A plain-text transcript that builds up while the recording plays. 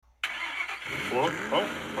What?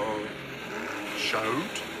 Oh. Showed?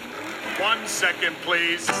 1 second,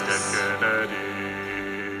 please. Mr.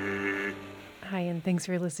 Kennedy. Hi, and thanks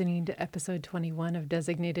for listening to episode 21 of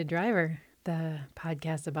Designated Driver, the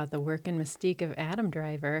podcast about the work and mystique of Adam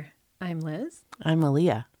Driver. I'm Liz. I'm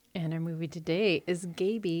Aaliyah. And our movie today is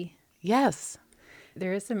Gaby. Yes.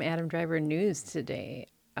 There is some Adam Driver news today.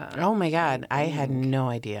 Oh my God. I had no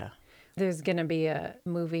idea. There's going to be a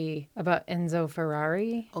movie about Enzo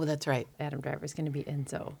Ferrari. Oh, that's right. Adam Driver's going to be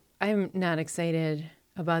Enzo. I'm not excited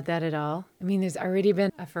about that at all. I mean, there's already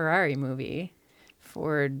been a Ferrari movie,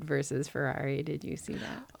 Ford versus Ferrari. Did you see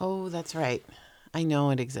that? Oh, that's right. I know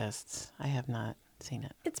it exists. I have not seen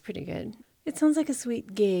it. It's pretty good. It sounds like a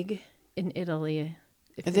sweet gig in Italy.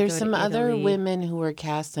 There's some other women who were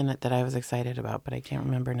cast in it that I was excited about, but I can't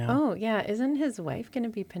remember now. Oh, yeah. Isn't his wife going to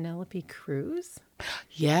be Penelope Cruz?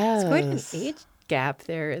 Yes. It's quite an age gap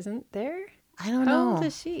there, isn't there? I don't know. How old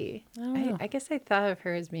is she? I don't know. I guess I thought of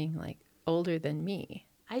her as being like older than me.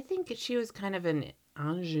 I think she was kind of an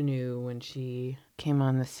ingenue when she came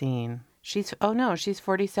on the scene. She's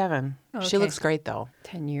 47. Oh, She okay. looks great though.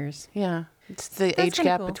 10 years. Yeah. It's the That's age kinda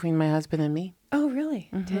gap cool. between my husband and me. Oh, really?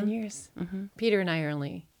 10 years? Mm-hmm. Peter and I are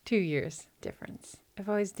only 2 years difference. I've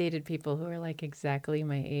always dated people who are like exactly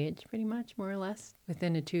my age, pretty much, more or less,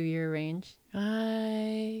 within a 2-year range.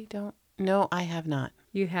 I don't. No, I have not.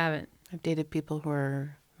 You haven't. I've dated people who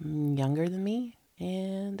are younger than me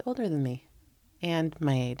and older than me and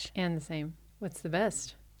my age. And the same. What's the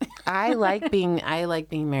best? I like being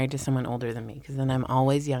married to someone older than me because then I'm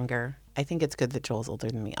always younger. I think it's good that Joel's older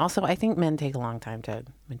than me. Also, I think men take a long time to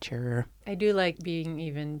mature. I do like being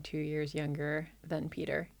even 2 years younger than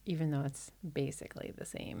Peter, even though it's basically the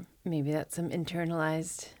same. Maybe that's some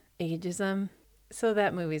internalized ageism. So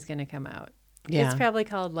that movie's going to come out. Yeah. It's probably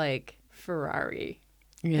called like Ferrari.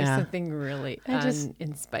 Or Yeah. something really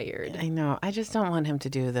uninspired. I know. I just don't want him to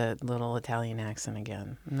do the little Italian accent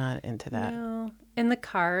again. I'm not into that. No. In the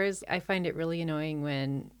Cars, I find it really annoying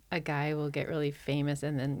when a guy will get really famous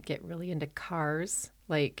and then get really into cars,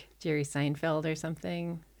 like Jerry Seinfeld or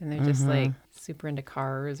something. And they're just like super into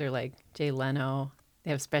cars, or like Jay Leno.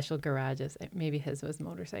 They have special garages. Maybe his was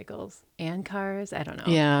motorcycles and cars. I don't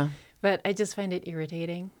know. Yeah. But I just find it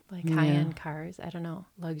irritating, like high-end cars. I don't know,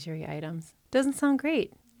 luxury items. Doesn't sound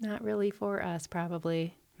great. Not really for us,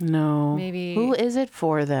 probably. No. Maybe- Who is it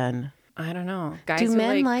for then? I don't know. Guys Do who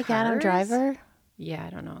men like Adam cars? Driver? Yeah, I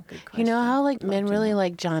don't know. Good question. You know how like men Love to really know.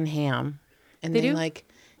 like John Hamm, and They they do? like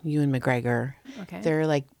Ewan McGregor. Okay. They're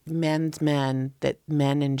like men's men that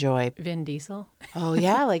men enjoy. Vin Diesel. Oh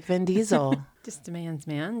yeah, like Vin Diesel. Just a man's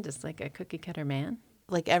man, just like a cookie cutter man.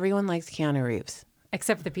 Like everyone likes Keanu Reeves.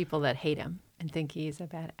 Except the people that hate him and think he's a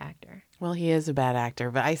bad actor. Well, he is a bad actor,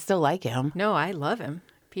 but I still like him. No, I love him.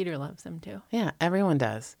 Peter loves him too. Yeah, everyone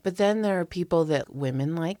does. But then there are people that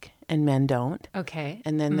women like and men don't. Okay.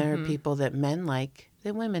 And then there are people that men like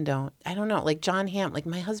that women don't. I don't know. Like John Hamm, like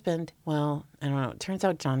my husband. Well, I don't know. It turns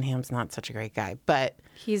out John Hamm's not such a great guy, but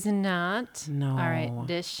He's not. No. All right,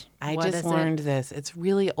 Dish. I what just is learned it? this. It's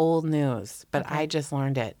really old news, but I just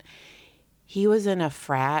learned it. He was in a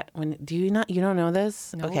frat when you don't know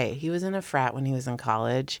this? Nope. Okay, he was in a frat when he was in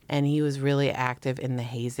college, and he was really active in the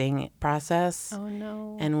hazing process. Oh,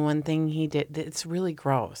 no. And one thing he did, it's really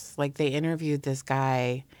gross. Like they interviewed this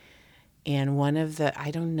guy, and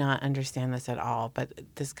I do not understand this at all, but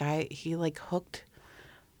this guy, he like hooked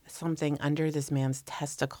something under this man's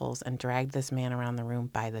testicles and dragged this man around the room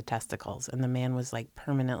by the testicles. And the man was like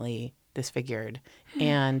permanently disfigured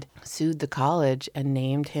and sued the college and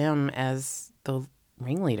named him as the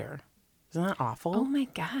ringleader. Isn't that awful? Oh, my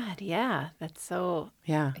God. Yeah. That's so.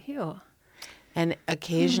 Yeah. Ew. And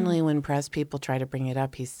occasionally when press people try to bring it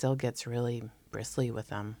up, he still gets really bristly with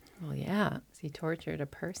them. Well, yeah. He tortured a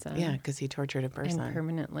person. Yeah, because he tortured a person. And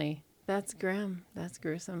permanently. That's grim. That's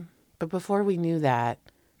gruesome. But before we knew that,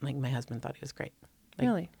 like my husband thought he was great. Like,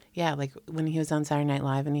 Really? Yeah, like when he was on Saturday Night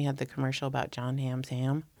Live and he had the commercial about John Hamm's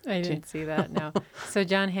ham. I didn't see that, no. So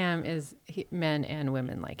John Hamm is men and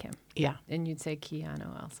women like him. Yeah. And you'd say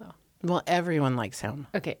Keanu also. Well, everyone likes him.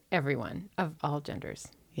 Okay, everyone of all genders.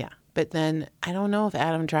 Yeah. But then I don't know if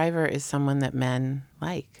Adam Driver is someone that men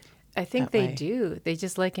like. I think That they way. do. They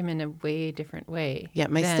just like him in a way different way. Yeah,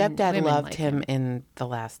 my than stepdad women loved like him in The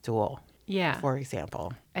Last Duel, Yeah. for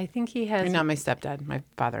example. I think he Or has. not my stepdad, my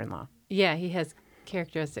father-in-law. Yeah, he has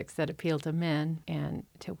characteristics that appeal to men and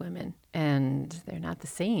to women, and they're not the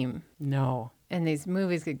same. No. And these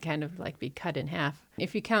movies could kind of like be cut in half.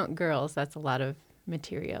 If you count girls, that's a lot of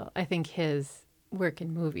material. I think his work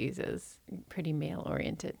in movies is pretty male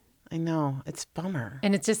oriented. I know. It's a bummer.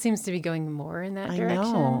 And it just seems to be going more in that I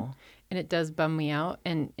direction. know. and it does bum me out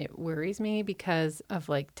and it worries me because of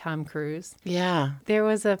like Tom Cruise. Yeah. There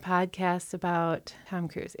was a podcast about Tom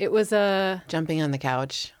Cruise. It was a Jumping on the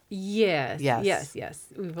couch. yes.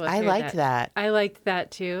 We both I heard liked that. I liked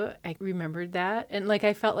that too. I remembered that, and like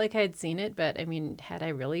I felt like I had seen it, but I mean, had I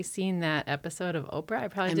really seen that episode of Oprah? I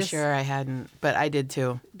probably I'm sure I hadn't, but I did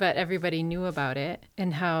too. But everybody knew about it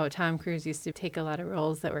and how Tom Cruise used to take a lot of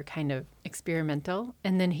roles that were kind of experimental,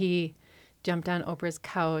 and then he jumped on Oprah's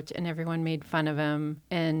couch and everyone made fun of him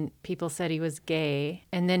and people said he was gay.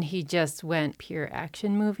 And then he just went pure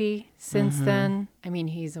action movie since then. I mean,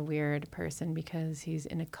 he's a weird person because he's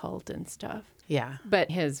in a cult and stuff. Yeah. But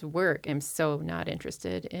his work, I'm so not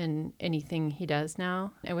interested in anything he does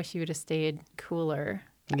now. I wish he would have stayed cooler.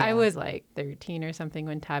 Yeah. I was like 13 or something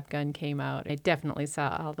when Top Gun came out. I definitely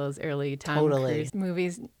saw all those early Tom Cruise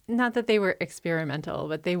movies. Not that they were experimental,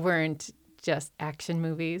 but they weren't just action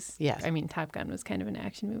movies. Yes. I mean, Top Gun was kind of an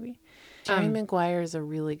action movie. Jerry Maguire is a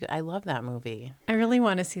really good, I love that movie. I really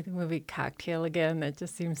want to see the movie Cocktail again. That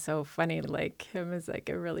just seems so funny. Like him as like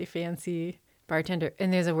a really fancy bartender.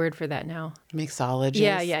 And there's a word for that now. Mixologist.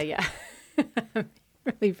 Yeah.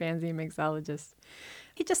 Really fancy mixologist.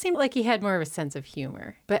 He just seemed like he had more of a sense of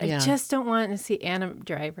humor. But I just don't want to see Adam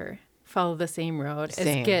Driver follow the same road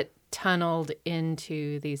as get tunneled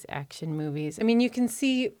into these action movies. I mean, you can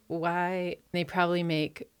see why they probably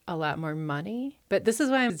make a lot more money, but this is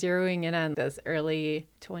why I'm zeroing in on this early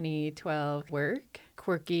 2012 work,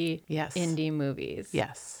 quirky indie movies.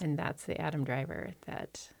 Yes. And that's the Adam Driver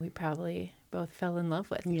that we probably both fell in love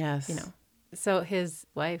with. Yes. You know. So his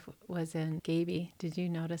wife was in Gaby. Did you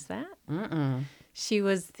notice that? Mm-mm. She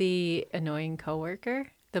was the annoying coworker.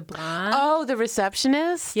 The blonde? Oh, the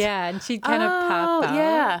receptionist? Yeah, and she'd kind of pop out.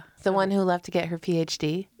 Yeah. The one who left to get her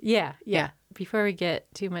PhD? Yeah. Before we get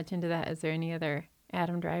too much into that, is there any other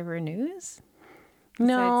Adam Driver news?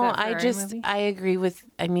 No, Movie? I agree with,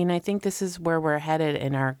 I think this is where we're headed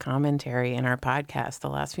in our commentary, in our podcast. The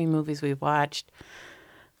last few movies we've watched,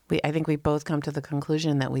 I think we both come to the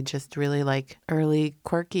conclusion that we just really like early,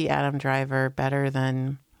 quirky Adam Driver better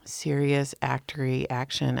than serious, actory,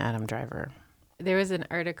 action Adam Driver. There was an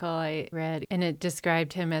article I read, and it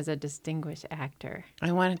described him as a distinguished actor.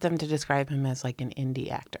 I wanted them to describe him as like an indie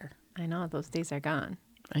actor. I know, those days are gone.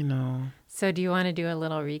 I know. So do you want to do a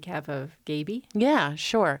little recap of Gaby? Yeah,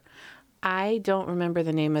 sure. I don't remember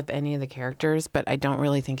the name of any of the characters, but I don't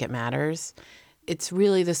really think it matters. It's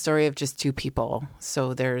really the story of just two people.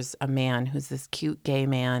 So there's a man who's this cute gay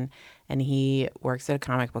man, and he works at a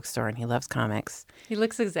comic book store, and he loves comics. He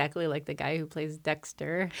looks exactly like the guy who plays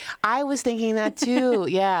Dexter. I was thinking that too.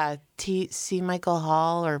 Yeah. C. Michael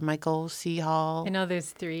Hall or Michael C. Hall. I know there's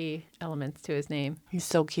 3 elements to his name. He's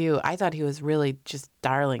so cute. I thought he was really just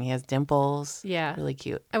darling. He has dimples. Yeah. Really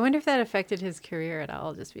cute. I wonder if that affected his career at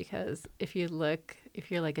all, just because if you're like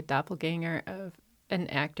a doppelganger of an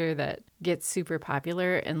actor that gets super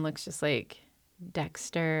popular and looks just like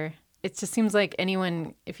Dexter. It just seems like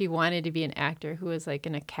anyone, if he wanted to be an actor who was like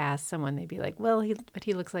going to cast someone, they'd be like, well, but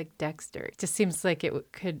he looks like Dexter. It just seems like it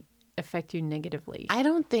could affect you negatively. I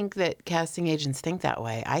don't think that casting agents think that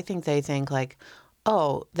way. I think they think like,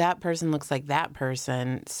 oh, that person looks like that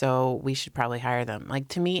person, so we should probably hire them. Like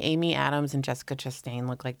to me, Amy Adams and Jessica Chastain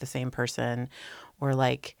look like the same person, or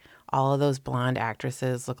like all of those blonde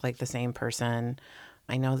actresses look like the same person.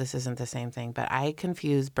 I know this isn't the same thing, but I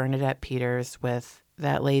confuse Bernadette Peters with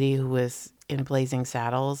that lady who was in Blazing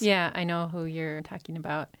Saddles. Yeah, I know who you're talking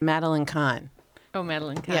about. Madeline Kahn. Oh,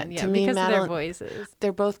 Madeline Kahn. Yeah, to me, because of their voices.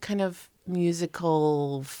 They're both kind of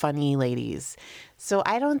musical, funny ladies. So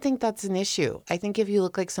I don't think that's an issue. I think if you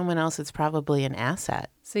look like someone else, it's probably an asset.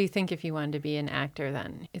 So you think if you wanted to be an actor,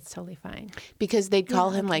 then it's totally fine? Because they'd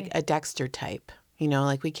call him like a Dexter type. You know,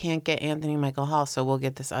 like we can't get Anthony Michael Hall, so we'll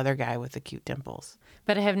get this other guy with the cute dimples.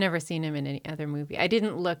 But I have never seen him in any other movie. I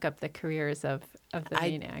didn't look up the careers of the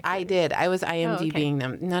main actors. I did. I was IMDbing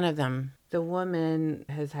them. None of them. The woman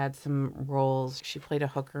has had some roles. She played a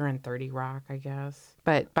hooker in 30 Rock, I guess.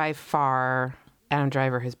 But by far, Adam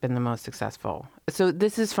Driver has been the most successful. So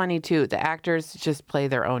this is funny, too. The actors just play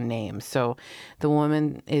their own names. So the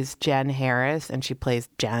woman is Jen Harris, and she plays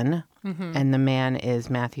Jen. Mm-hmm. And the man is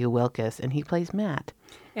Matthew Wilkes, and he plays Matt.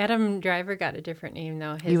 Adam Driver got a different name,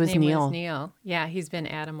 though. His name was Neil. Yeah, he's been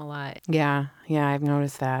Adam a lot. Yeah, I've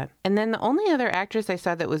noticed that. And then the only other actress I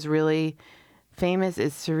saw that was really famous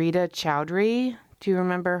is Sarita Chowdhury. Do you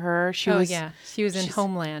remember her? She was in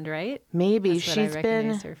Homeland, right? Maybe. That's what I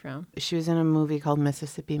recognize her from. She was in a movie called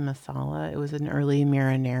Mississippi Masala. It was an early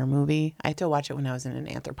Mira Nair movie. I had to watch it when I was in an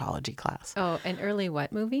anthropology class. Oh, an early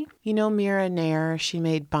what movie? You know Mira Nair? She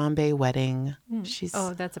made Bombay Wedding.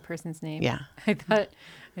 Oh, that's a person's name. Yeah. I thought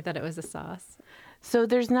I thought it was a sauce. So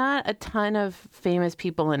there's not a ton of famous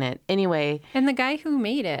people in it. Anyway, And the guy who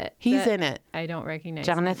made it. he's in it. I don't recognize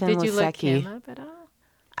Jonathan him. Did you look Losecki. him up at all?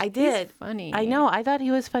 I did. He's funny. I know. I thought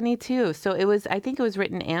he was funny too. So I think it was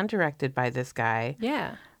written and directed by this guy.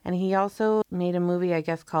 Yeah. And he also made a movie, I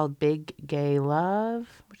guess, called Big Gay Love,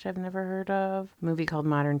 which I've never heard of. A movie called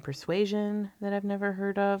Modern Persuasion that I've never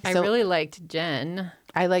heard of. I really liked Jen.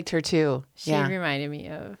 I liked her too. She reminded me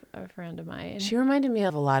of a friend of mine. She reminded me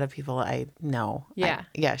of a lot of people I know. Yeah.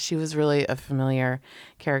 Yeah, she was really a familiar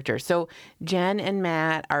character. So Jen and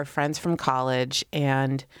Matt are friends from college,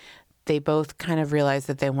 and they both kind of realize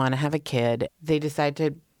that they want to have a kid. They decide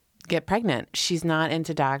to get pregnant. She's not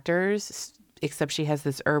into doctors, except she has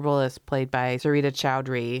this herbalist played by Sarita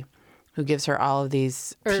Chowdhury, who gives her all of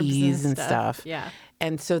these Herbs teas and stuff. Yeah.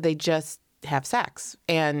 And so they just have sex.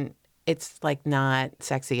 And it's like not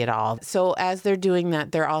sexy at all. So as they're doing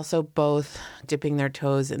that, they're also both dipping their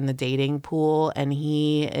toes in the dating pool. And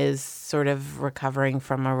he is sort of recovering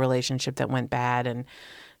from a relationship that went bad. And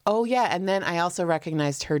oh, yeah. And then I also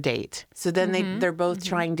recognized her date. So then they're both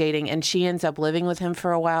trying dating. And she ends up living with him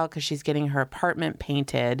for a while because she's getting her apartment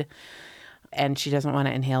painted. And she doesn't want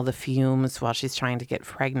to inhale the fumes while she's trying to get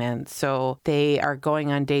pregnant. So they are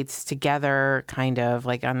going on dates together, kind of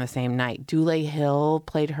like on the same night. Dule Hill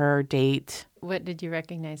played her date. What did you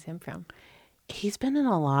recognize him from? He's been in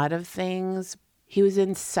a lot of things. He was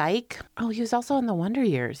in Psych. Oh, he was also in The Wonder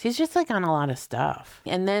Years. He's just like on a lot of stuff.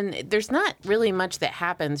 And then there's not really much that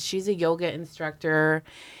happens. She's a yoga instructor.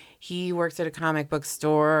 He works at a comic book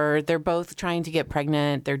store. They're both trying to get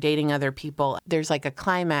pregnant. They're dating other people. There's like a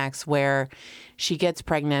climax where she gets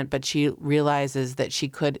pregnant, but she realizes that she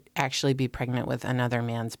could actually be pregnant with another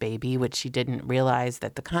man's baby, which she didn't realize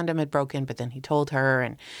that the condom had broken, but then he told her.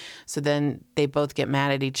 And so then they both get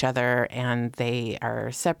mad at each other and they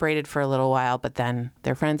are separated for a little while, but then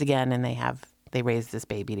they're friends again and they raise this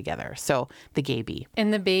baby together. So the Gaby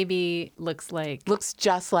And the baby looks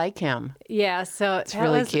just like him. yeah. So it's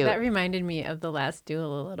really cute. That reminded me of The Last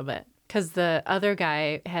Duel a little bit because the other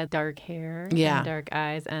guy had dark hair, and dark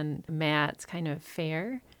eyes, and Matt's kind of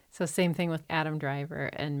fair. So same thing with Adam Driver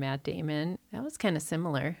and Matt Damon. That was kind of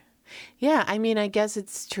similar. Yeah, I mean, I guess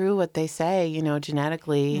it's true what they say. You know,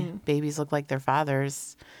 genetically, babies look like their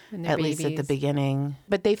fathers, And they're at least at the babies. beginning.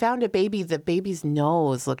 But they found a baby. The baby's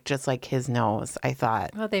nose looked just like his nose, I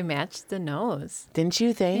thought. Well, they matched the nose. Didn't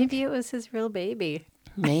you think? Maybe it was his real baby.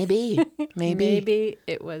 Maybe. Maybe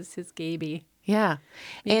it was his Gaby. Yeah.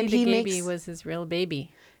 Maybe and the he Gaby makes... was his real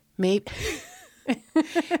baby. Maybe...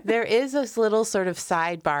 There is this little sort of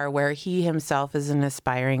sidebar where he himself is an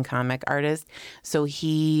aspiring comic artist. So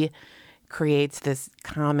he creates this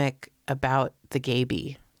comic about the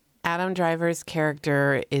Gaby. Adam Driver's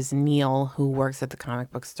character is Neil, who works at the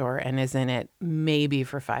comic book store and is in it maybe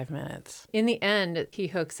for 5 minutes. In the end, he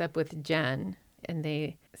hooks up with Jen, and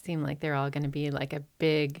they seem like they're all going to be like a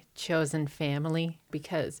big chosen family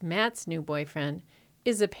because Matt's new boyfriend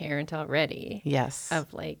is a parent already. Yes.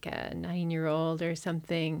 Of like a 9-year-old or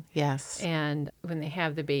something. Yes. And when they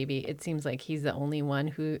have the baby, it seems like he's the only one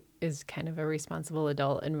who is kind of a responsible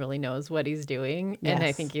adult and really knows what he's doing. And I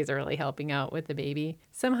Yes. think he's really helping out with the baby.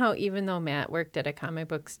 Somehow, even though Matt worked at a comic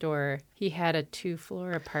book store, he had a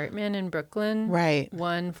 2-floor apartment in Brooklyn. Right.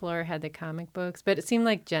 One floor had the comic books, but it seemed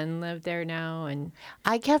like Jen lived there now. And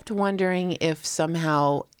I kept wondering if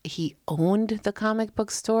somehow he owned the comic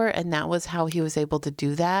book store and that was how he was able to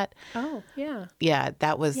do that. oh, yeah. Yeah,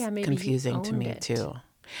 that was Yeah, maybe he confusing to owned me it. too.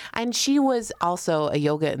 And she was also a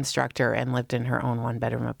yoga instructor and lived in her own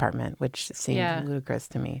 1-bedroom apartment, which seemed Yeah. ludicrous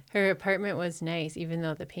to me. Her apartment was nice, even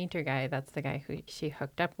though the painter guy, that's the guy who she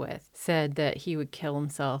hooked up with, said that he would kill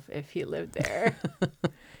himself if he lived there.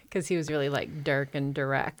 Because he was really like dark and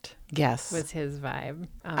direct, Yes. was his vibe.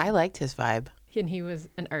 I liked his vibe. And he was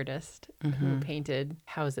an artist who painted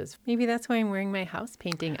houses. Maybe that's why I'm wearing my house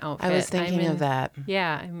painting outfit. I was thinking of that.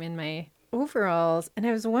 Yeah, I'm in my overalls. And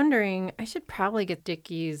I was wondering, I should probably get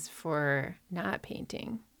Dickies for not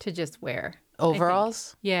painting to just wear. I think.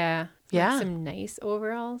 Overalls? Yeah. Yeah. Like some nice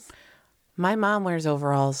overalls. My mom wears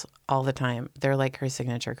overalls all the time. They're like her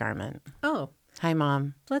signature garment. Oh, Hi,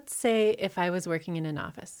 Mom. let's say if I was working in an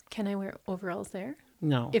office, can I wear overalls there?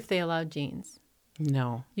 No. If they allow jeans.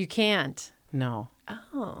 No. You can't. No.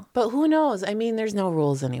 Oh. But who knows? I mean, there's no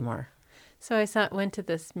rules anymore. So I went to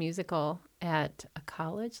this musical at a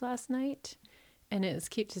college last night, And it was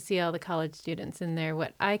cute to see all the college students in there,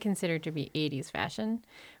 what I consider to be 80s fashion.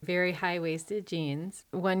 Very high-waisted jeans.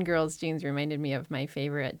 One girl's jeans reminded me of my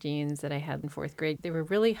favorite jeans that I had in fourth grade. They were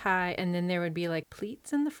really high, and then there would be like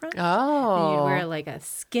pleats in the front. And you'd wear Oh, like a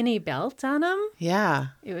skinny belt on them. yeah.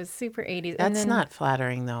 It was super 80s. That's and then, not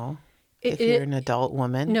flattering, though. It- If you're it- an adult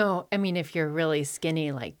woman. No, I mean, if you're really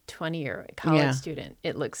skinny, like 20 or a college Yeah. student,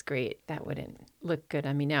 it looks great. That wouldn't look good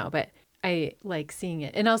on me now, but I like seeing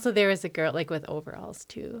it. And also, there was a girl like with overalls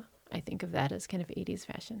too. I think of that as kind of 80s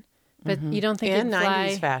fashion. But you don't think And it'd fly.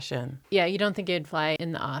 90s fashion. Yeah, you don't think it'd fly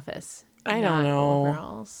in the office. I not don't know.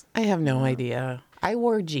 Overalls. I have no idea. I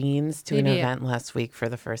wore jeans to an Maybe event last week for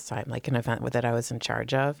the first time, like an event that I was in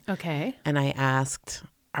charge of. Okay. And I asked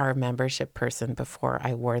our membership person before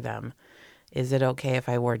I wore them, is it okay if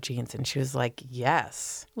I wore jeans? And she was like,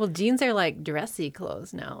 yes. Well, jeans are like dressy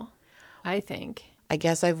clothes now, I think. I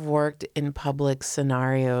guess I've worked in public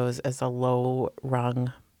scenarios as a low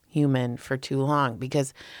rung human for too long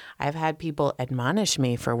because I've had people admonish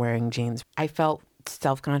me for wearing jeans. I felt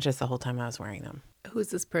self conscious the whole time I was wearing them. Who's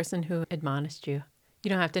this person who admonished you? You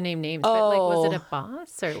don't have to name names, but like, was it a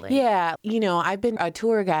boss or like? Yeah, I've been a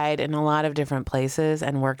tour guide in a lot of different places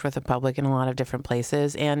and worked with the public in a lot of different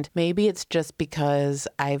places. And maybe it's just because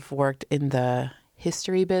I've worked in the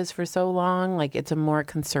history biz for so long. Like it's a more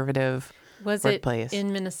conservative Was workplace. it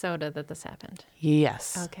in Minnesota that this happened?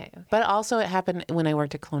 Yes. Okay. But also it happened when I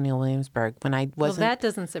worked at Colonial Williamsburg when I Well, wasn't. that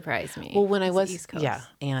doesn't surprise me. Well, when I It's was, East Coast. yeah,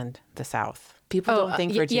 and the South. People don't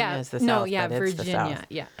think y- Virginia yeah, is the no, South, yeah, but it's the Virginia. South.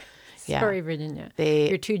 Yeah. Yeah. Sorry, Virginia. They-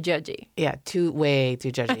 You're too judgy. Yeah, way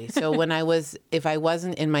too judgy. So if I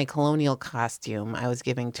wasn't in my colonial costume, I was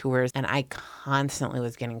giving tours and I constantly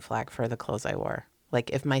was getting flack for the clothes I wore. Like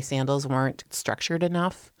if my sandals weren't structured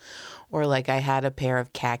enough or like I had a pair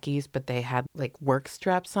of khakis, but they had like work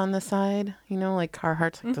straps on the side, like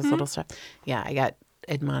Carhartts, like those little straps. Yeah, I got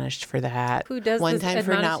admonished for that. Who does One this time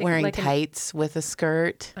for not admonishing? wearing Like tights with a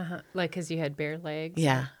skirt. Like, because you had bare legs.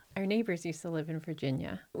 Yeah. Our neighbors used to live in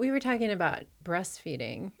Virginia. We were talking about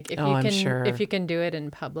breastfeeding. If Oh, I'm can, sure. If you can do it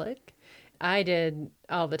in public. I did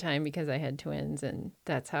all the time because I had twins, and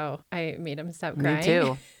that's how I made them stop crying. Me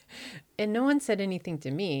too. And no one said anything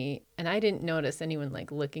to me, and I didn't notice anyone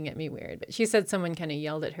like looking at me weird. But she said someone kind of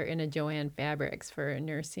yelled at her in a Joanne Fabrics for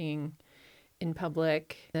nursing in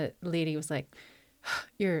public. The lady was like,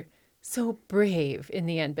 "You're so brave," in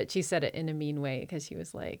the end, but she said it in a mean way because she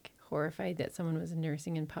was like horrified that someone was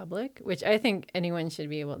nursing in public, which I think anyone should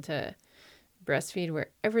be able to breastfeed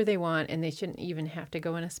wherever they want, and they shouldn't even have to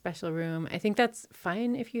go in a special room. I think that's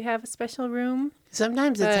fine if you have a special room.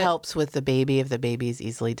 Sometimes it But- helps with the baby if the baby's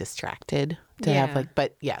easily distracted to have Yeah.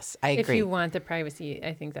 but yes, I If agree. you want the privacy,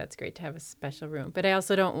 I think that's great to have a special room. But I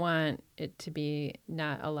also don't want it to be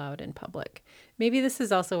not allowed in public. Maybe this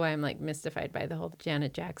is also why I'm like mystified by the whole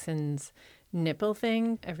Janet Jackson's nipple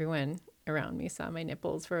thing. Everyone around me saw my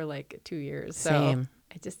nipples for like 2 years. So Same.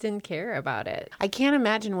 I just didn't care about it. I can't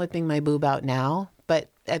imagine whipping my boob out now, but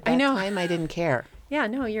at that know. time I didn't care. Yeah,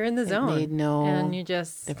 no, you're in the zone. made no and you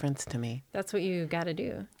just, Difference to me. that's what you got to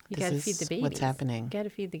do. You This got to is feed the babies. what's happening. You got to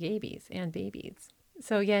feed the babies and babies.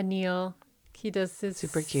 So yeah, Neil, he does his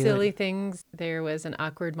Super cute. silly things. There was an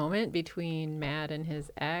awkward moment between Matt and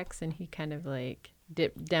his ex, and he kind of like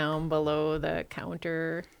dipped down below the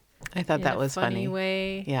counter. I thought in that a was funny.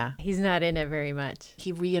 way. Yeah. He's not in it very much.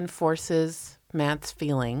 He reinforces Matt's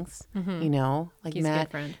feelings, like He's a good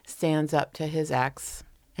Matt friend. stands up to his ex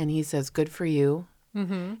and he says, "Good for you."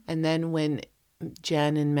 Mm-hmm. And then when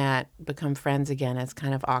Jen and Matt become friends again, it's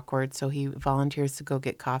kind of awkward. So he volunteers to go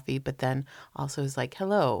get coffee, but then also is like,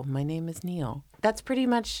 "Hello, my name is Neil." That's pretty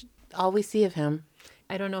much all we see of him.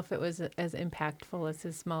 I don't know if it was as impactful as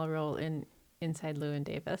his small role in Inside Llewyn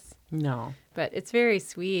Davis, No. but it's very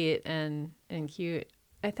sweet and cute.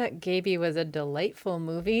 I thought Gaby was a delightful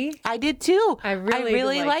movie. I did too. I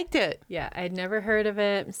really liked it. Yeah, I'd never heard of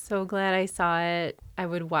it. I'm so glad I saw it. I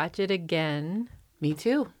would watch it again. Me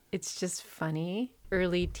too. It's just funny.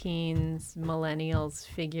 Early teens, millennials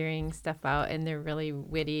figuring stuff out, and they're really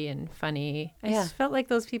witty and funny. I Yeah. just felt like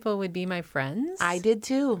those people would be my friends. I did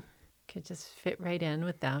too. Could just fit right in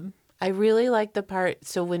with them. I really like the part.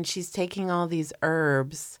 So when she's taking all these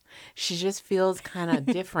herbs, she just feels kind of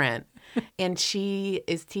different. And she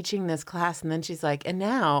is teaching this class, and then she's like, and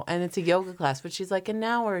now, and it's a yoga class, but she's like, and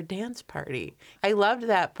now we're a dance party. I loved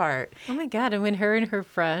that part. Oh my God. And when her and her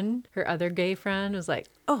friend, her other gay friend, was like,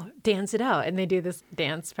 oh, dance it out. And they do this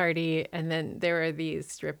dance party. And then there were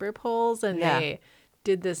these stripper poles, and Yeah. they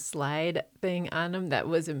did this slide thing on them that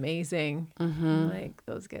was amazing. Mm-hmm. Like,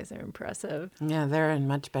 those guys are impressive. Yeah, they're in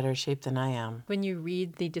much better shape than I am. When you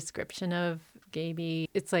read the description of Gaby.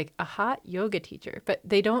 It's like a hot yoga teacher, but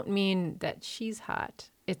they don't mean that she's hot.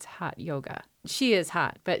 It's hot yoga. She is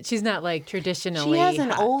hot, but she's not like traditionally She has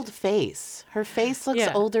an hot. old face. Her face looks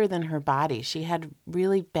Yeah. older than her body. She had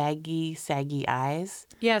really baggy, saggy eyes.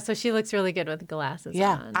 Yeah, so she looks really good with glasses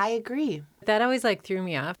Yeah, on. I agree. That always like threw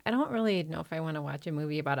me off. I don't really know if I want to watch a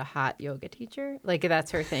movie about a hot yoga teacher. Like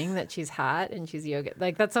that's her thing, that she's hot and she's yoga.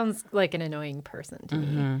 Like that sounds like an annoying person to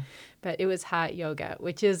me. But it was hot yoga,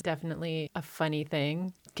 which is definitely a funny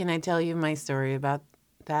thing. Can I tell you my story about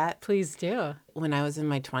that? Please do. When I was in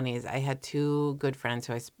my 20s, I had two good friends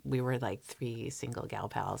we were like three single gal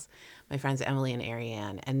pals. My friends Emily and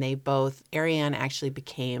Ariane, and Ariane actually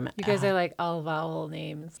became You guys are like all vowel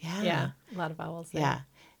names. Yeah. A lot of vowels there. yeah.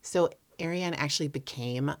 So Ariane actually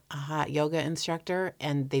became a hot yoga instructor,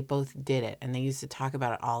 and they both did it, and they used to talk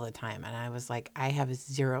about it all the time. And I was like, I have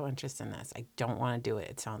zero interest in this. I don't want to do it.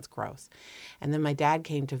 It sounds gross. And then my dad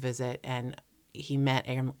came to visit, and he met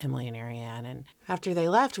Emily and Ariane. And after they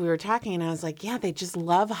left, we were talking, and I was like, yeah, they just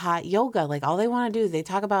love hot yoga. Like all they want to do is they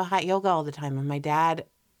talk about hot yoga all the time. And my dad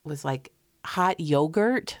was like, hot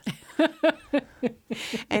yogurt?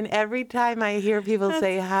 And every time I hear people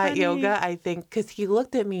say hot funny. yoga, I think, because he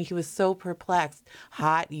looked at me, he was so perplexed.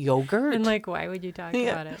 Hot yogurt? And like, why would you talk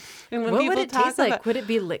about it? And when What people would it talk taste like? about- Would it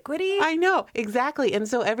be liquidy? I know, exactly. And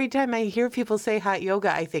so every time I hear people say hot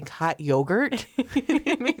yoga, I think hot yogurt.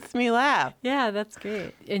 It makes me laugh. Yeah, that's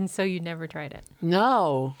great. And so you never tried it?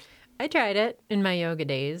 No. I tried it in my yoga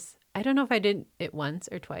days. I don't know if I did it once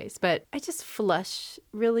or twice, but I just flush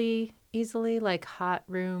really easily, like hot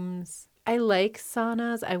rooms. I like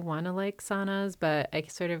saunas. I want to like saunas, but I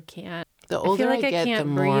sort of can't. The I older feel like I I get, can't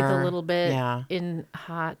the breathe more, a little bit Yeah, in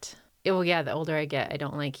hot. Well, yeah, the older I get, I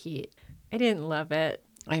don't like heat. I didn't love it.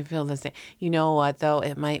 I feel the same. You know what, though?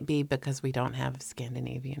 It might be because we don't have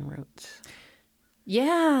Scandinavian roots.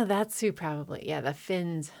 Yeah, that's who probably. Yeah, the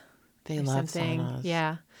Finns. They or love something. saunas.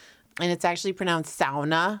 Yeah. And it's actually pronounced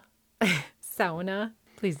sauna. Sauna.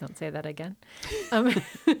 Please don't say that again.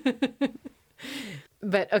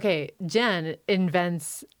 But okay, Jen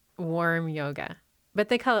invents warm yoga, but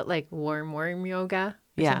they call it like warm yoga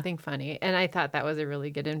or Yeah. something funny. And I thought that was a really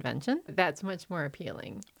good invention. That's much more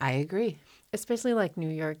appealing, I agree. especially like New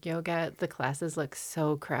York yoga. The classes look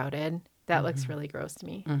so crowded. That looks really gross to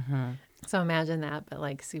me. So imagine that, but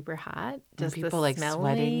like super hot. Just people, the like, smelly,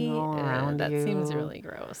 sweating all around that seems you. really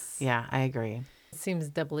gross. Yeah, I agree. It seems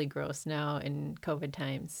doubly gross now in COVID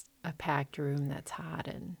times. A packed room that's hot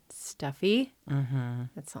and stuffy. Mm-hmm.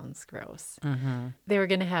 That sounds gross. Mm-hmm. They were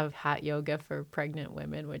going to have hot yoga for pregnant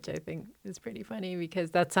women, which I think is pretty funny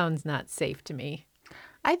because that sounds not safe to me.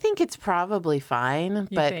 I think it's probably fine,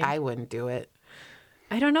 but think? I wouldn't do it.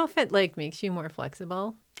 I don't know if it like makes you more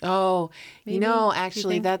flexible. Oh, Maybe? you know, Do you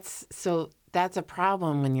actually, think? that's a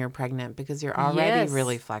problem when you're pregnant because you're already Yes,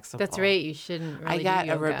 really flexible. That's right. You shouldn't really I got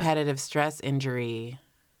do a yoga. repetitive stress injury.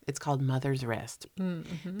 It's called mother's wrist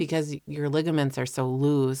because your ligaments are so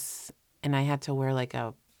loose, and I had to wear like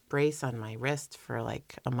a brace on my wrist for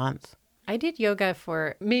like a month. I did yoga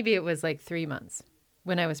for maybe it was like 3 months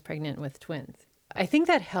when I was pregnant with twins. I think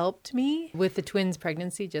that helped me with the twins'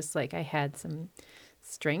 pregnancy, just like I had some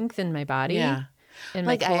strength in my body. Yeah. And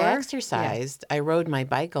my Like I core. exercised. I rode my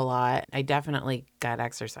bike a lot. I definitely got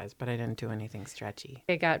exercise, but I didn't do anything stretchy.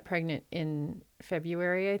 I got pregnant in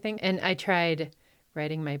February, I think. And I tried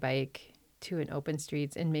riding my bike to an open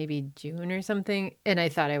streets in maybe June or something. And I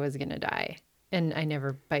thought I was going to die. And I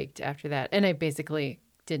never biked after that. And I basically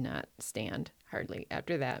did not stand hardly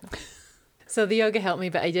after that. So the yoga helped me,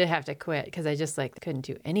 but I did have to quit because I just like couldn't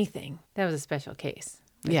do anything. That was a special case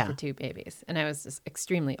with Yeah. the 2 babies. And I was just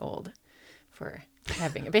extremely old for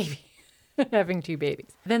having a baby. Having 2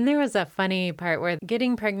 babies. Then there was a funny part where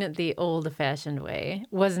getting pregnant the old-fashioned way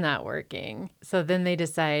was not working. So then they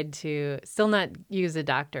decide to still not use a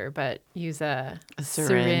doctor, but use a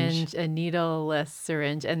syringe. a needleless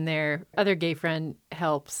syringe. And their other gay friend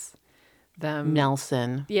helps them.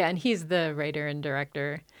 Nelson. Yeah, and he's the writer and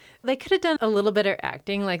director. They could have done a little better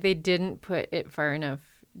acting. Like they didn't put it far enough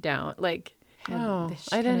down. Like Oh, they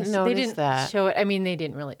I didn't they notice didn't that. show it. I mean, they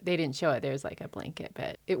didn't show it. There's like a blanket,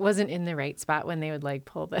 but it wasn't in the right spot when they would like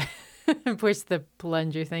pull the push the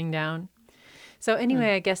plunger thing down. So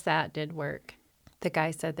anyway, I guess that did work. The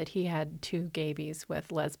guy said that he had 2 babies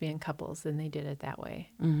with lesbian couples, and they did it that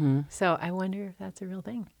way. Mm-hmm. So I wonder if that's a real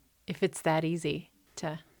thing. If it's that easy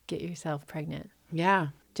to get yourself pregnant Yeah.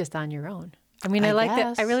 just on your own. I mean, I I like that.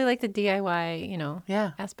 guess. I really like the DIY,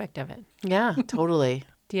 Yeah. aspect of it. Yeah, totally.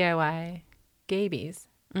 DIY babies.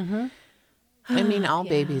 I mean, all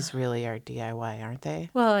babies really are DIY, aren't they?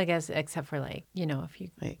 Well, I guess except for like, if you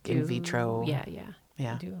Like do, in vitro. Yeah.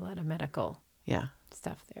 Yeah. You do a lot of medical Yeah.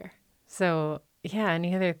 stuff there. So, yeah,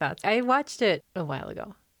 any other thoughts? I watched it a while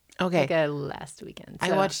ago, Okay. like last weekend. I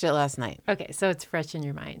so- watched it last night. Okay, so it's fresh in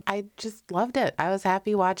your mind. I just loved it. I was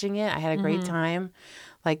happy watching it. I had a great time.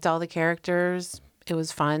 Liked all the characters. It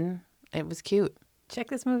was fun. It was cute. Check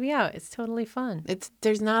this movie out. It's totally fun.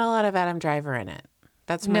 There's not a lot of Adam Driver in it.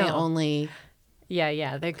 That's my No. only.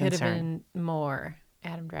 Yeah, there could have Concern. been more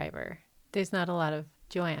Adam Driver. There's not a lot of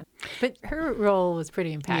Joanne, but her role was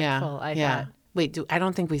pretty impactful. I thought. Wait, I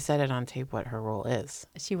don't think we said it on tape what her role is.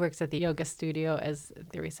 She works at the yoga studio as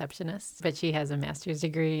the receptionist, but she has a master's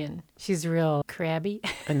degree and she's real crabby.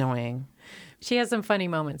 Annoying. She has some funny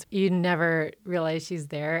moments. You never realize she's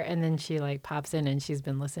there, and then she like pops in and she's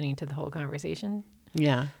been listening to the whole conversation.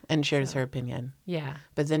 Yeah, and shares her opinion. Yeah.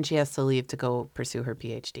 But then she has to leave to go pursue her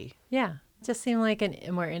PhD. Yeah. Just seemed like a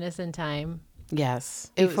more innocent time Yes.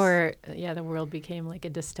 before, the world became like a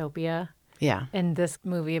dystopia. Yeah. And this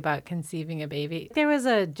movie about conceiving a baby. There was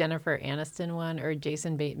a Jennifer Aniston one or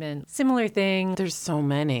Jason Bateman. Similar thing. There's so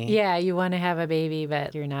many. Yeah, you want to have a baby,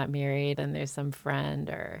 but you're not married and there's some friend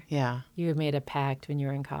or Yeah. you made a pact when you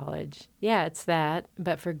were in college. Yeah, it's that,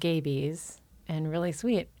 but for gabies and really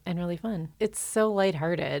sweet and really fun. It's so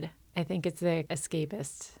lighthearted. I think it's the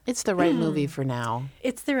escapist. It's the right movie for now.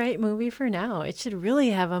 It's the right movie for now. It should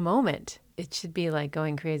really have a moment. It should be like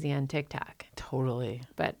going crazy on TikTok, Totally.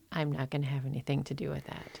 but I'm not going to have anything to do with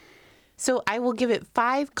that. So I will give it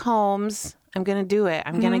 5 combs. I'm going to do it.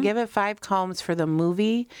 I'm going to give it 5 combs for the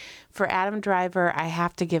movie. For Adam Driver, I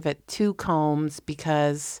have to give it 2 combs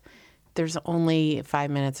because there's only 5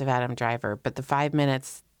 minutes of Adam Driver, but the 5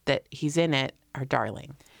 minutes that he's in it are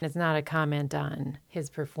darling. It's not a comment on his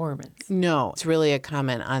performance. No, it's really a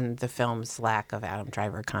comment on the film's lack of Adam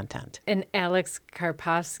Driver content. And Alex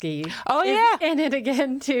Karpovsky Oh, is yeah. in it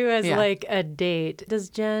again, too, as Yeah. like a date. Does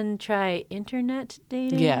Jen try internet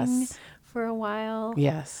dating Yes. for a while?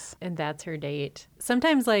 Yes. And that's her date.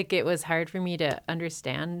 Sometimes, like, it was hard for me to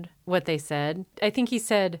understand what they said. I think he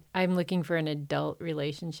said, I'm looking for an adult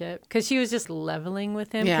relationship because she was just leveling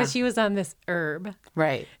with him Yeah. because she was on this herb.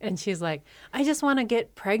 Right. And she's like, I just want to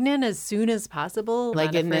get pregnant as soon as possible. Like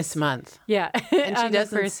on a in this first- month. Yeah. And she on the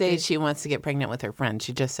doesn't first say date. she wants to get pregnant with her friend.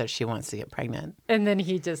 She just says she wants to get pregnant. And then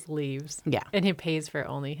he just leaves. Yeah. And he pays for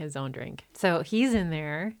only his own drink. So he's in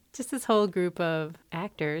there. Just this whole group of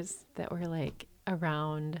actors that were like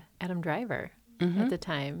around Adam Driver at the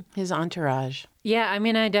time. His entourage. Yeah, I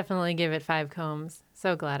mean, I definitely give it 5 combs.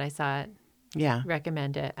 So glad I saw it. Yeah.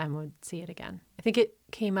 Recommend it. I would see it again. I think it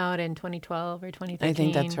came out in 2012 or 2013. I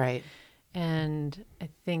think that's right. And I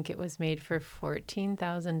think it was made for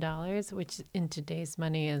 $14,000, which in today's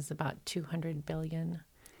money is about $200 billion.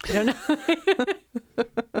 I don't know.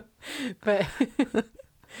 But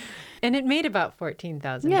and it made about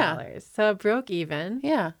 $14,000. So it broke even.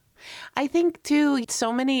 Yeah. I think, too,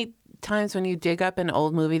 so many times when you dig up an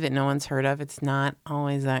old movie that no one's heard of, it's not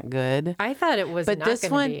always that good. I thought it was But not this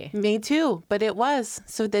gonna one, be. me too. But it was.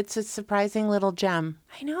 So that's a surprising little gem.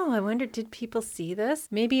 I know. I wonder, did people see this?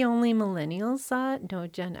 Maybe only millennials saw it. No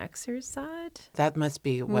Gen Xers saw it. That must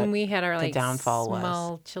be what When we had our the like downfall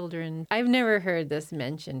small children. I've never heard this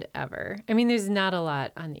mentioned ever. I mean, there's not a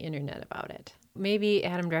lot on the internet about it. Maybe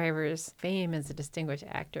Adam Driver's fame as a distinguished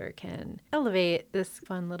actor can elevate this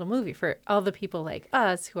fun little movie for all the people like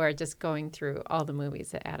us who are just going through all the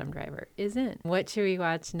movies that Adam Driver is in. What should we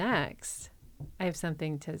watch next? I have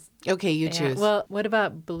something to Okay, you Yeah. choose. Well, what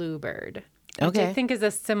about Bluebird? Which Okay. I think is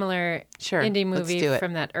a similar Sure, indie let's movie do it.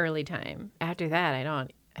 from that early time. After that, I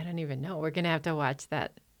don't even know. We're gonna have to watch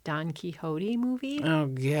that Don Quixote movie. Oh,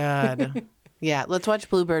 God. Yeah, let's watch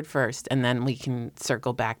Bluebird first, and then we can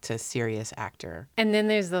circle back to serious actor. And then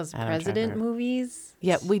there's those Adam president Driver. movies.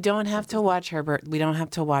 Yeah, we don't have to watch Herbert. We don't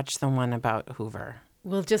have to watch the one about Hoover.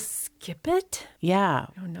 We'll just skip it. Yeah,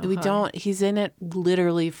 don't know we how. don't. He's in it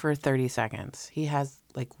literally for 30 seconds. He has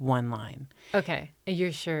like one line. Okay,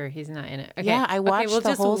 you're sure he's not in it? Okay. Yeah, I watched we'll the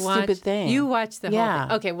just whole stupid thing. You watched the Yeah. whole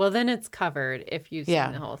thing. Okay, well then it's covered if you've seen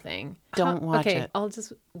Yeah. the whole thing. Don't watch okay, it. I'll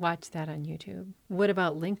just watch that on YouTube. What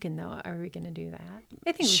about Lincoln though? Are we going to do that?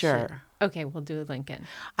 I think we Sure. should. Okay, we'll do Lincoln.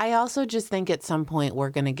 I also just think at some point we're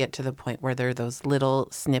going to get to the point where there are those little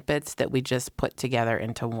snippets that we just put together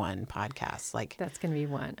into one podcast. Like, That's going to be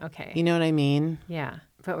one. Okay. you know what I mean? Yeah,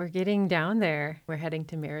 but we're getting down there. We're heading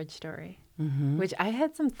to Marriage Story, which I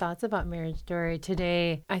had some thoughts about Marriage Story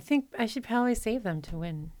today. I think I should probably save them to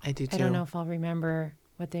when. I do too. I don't know if I'll remember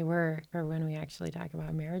what they were or when we actually talk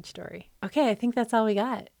about Marriage Story. Okay, I think that's all we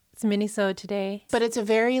got. It's mini-sode today. But it's a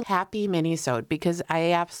very happy mini-sode because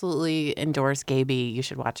I absolutely endorse Gaby. You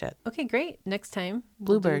should watch it. Okay, great. Next time,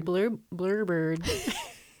 Bluebird. Bluebird.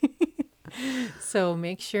 So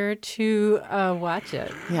make sure to watch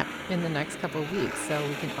it Yeah. in the next couple of weeks so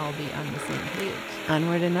we can all be on the same page.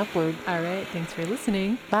 Onward and upward. All right. Thanks for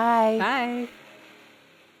listening. Bye. Bye.